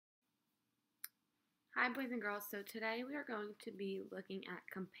Hi, boys and girls. So today we are going to be looking at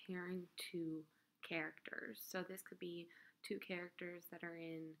comparing two characters. So this could be two characters that are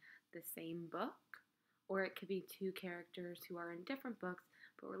in the same book, or it could be two characters who are in different books,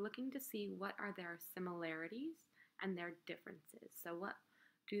 but we're looking to see what are their similarities and their differences. So what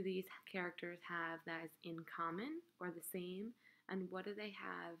do these characters have that is in common or the same, and what do they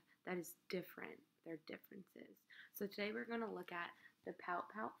have that is different, their differences. So today we're going to look at the pout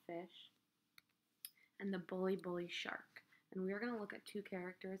fish and the bully shark. And we are going to look at two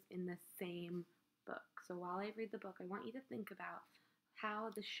characters in the same book. So while I read the book, I want you to think about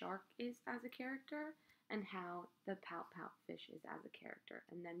how the shark is as a character and how the pout fish is as a character.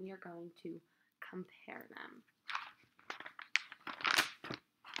 And then we are going to compare them.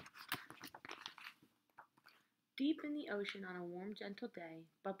 Deep in the ocean on a warm, gentle day,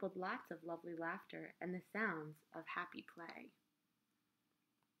 bubbled lots of lovely laughter and the sounds of happy play.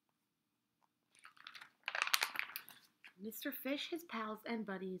 Mr. Fish, his pals, and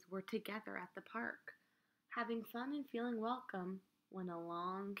buddies were together at the park, having fun and feeling welcome when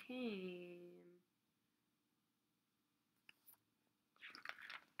along came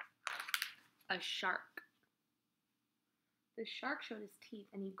a shark. The shark showed his teeth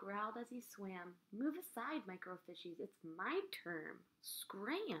and he growled as he swam, "Move aside, microfishies, it's my turn.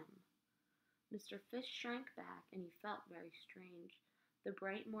 Scram!" Mr. Fish shrank back and he felt very strange. The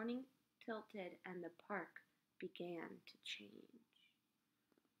bright morning tilted and the park began to change.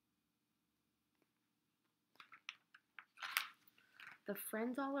 The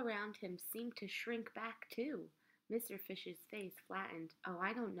friends all around him seemed to shrink back too. Mr. Fish's face flattened. "Oh,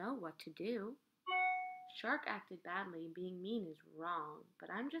 I don't know what to do." Shark acted badly. Being mean is wrong, but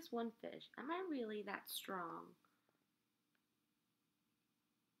I'm just one fish. Am I really that strong?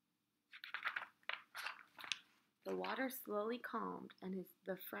 The water slowly calmed, and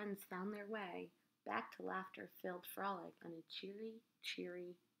the friends found their way back to laughter-filled frolic on a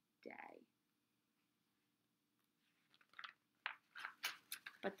cheery day.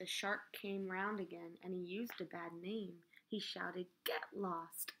 But the shark came round again, and he used a bad name. He shouted, "Get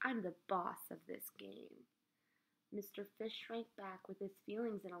lost! I'm the boss of this game." Mr. Fish shrank back with his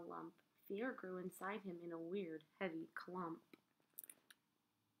feelings in a lump. Fear grew inside him in a weird, heavy clump.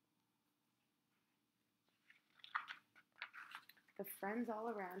 The friends all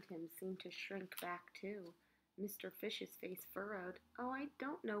around him seemed to shrink back too. Mr. Fish's face furrowed. "Oh, I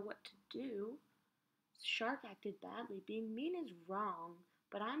don't know what to do." Shark acted badly. Being mean is wrong,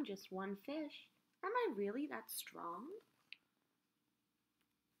 but I'm just one fish. Am I really that strong?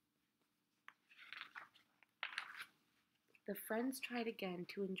 The friends tried again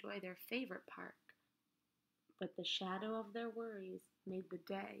to enjoy their favorite park, but the shadow of their worries made the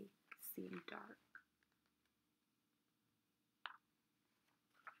day seem dark.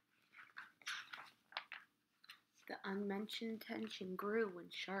 The unmentioned tension grew when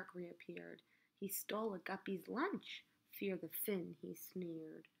Shark reappeared. He stole a guppy's lunch. Fear the fin, he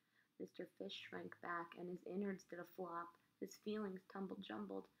sneered. Mr. Fish shrank back, and his innards did a flop. His feelings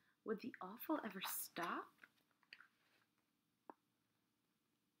jumbled. Would the awful ever stop?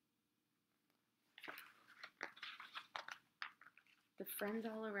 The friends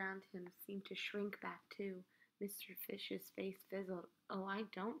all around him seemed to shrink back too. Mr. Fish's face fizzled. Oh, I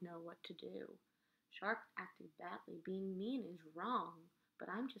don't know what to do. Shark acted badly. Being mean is wrong, but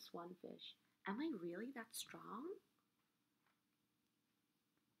I'm just one fish. Am I really that strong?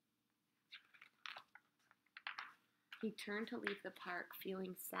 He turned to leave the park,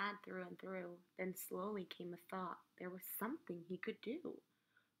 feeling sad through and through. Then slowly came a thought. There was something he could do.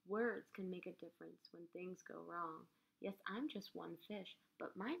 Words can make a difference when things go wrong. Yes, I'm just one fish,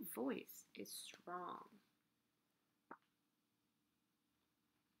 but my voice is strong.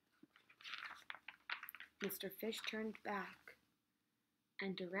 Mr. Fish turned back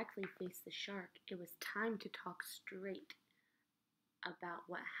and directly faced the shark. It was time to talk straight about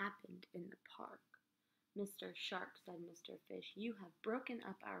what happened in the park. "Mr. Shark," said Mr. Fish, "you have broken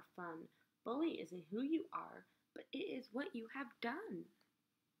up our fun. Bully isn't who you are, but it is what you have done."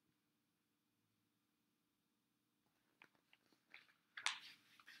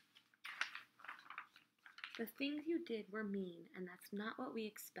 "The things you did were mean, and that's not what we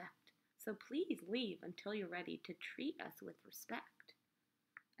expect. So please leave until you're ready to treat us with respect."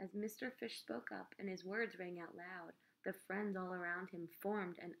 As Mr. Fish spoke up and his words rang out loud, the friends all around him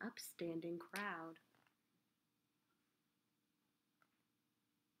formed an upstanding crowd.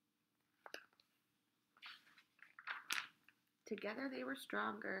 Together they were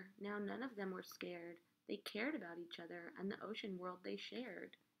stronger. Now none of them were scared. They cared about each other and the ocean world they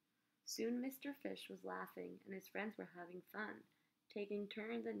shared. Soon Mr. Fish was laughing and his friends were having fun. taking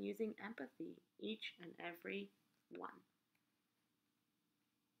turns and using empathy, each and every one.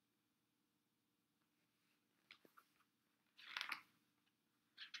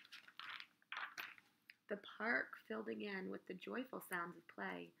 The park filled again with the joyful sounds of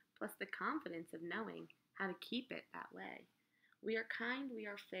play, plus the confidence of knowing how to keep it that way. We are kind, we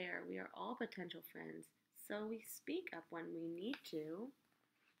are fair, we are all potential friends, so we speak up when we need to.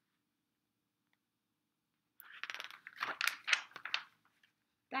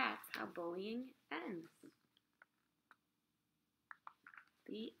 That's how bullying ends.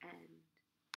 The end.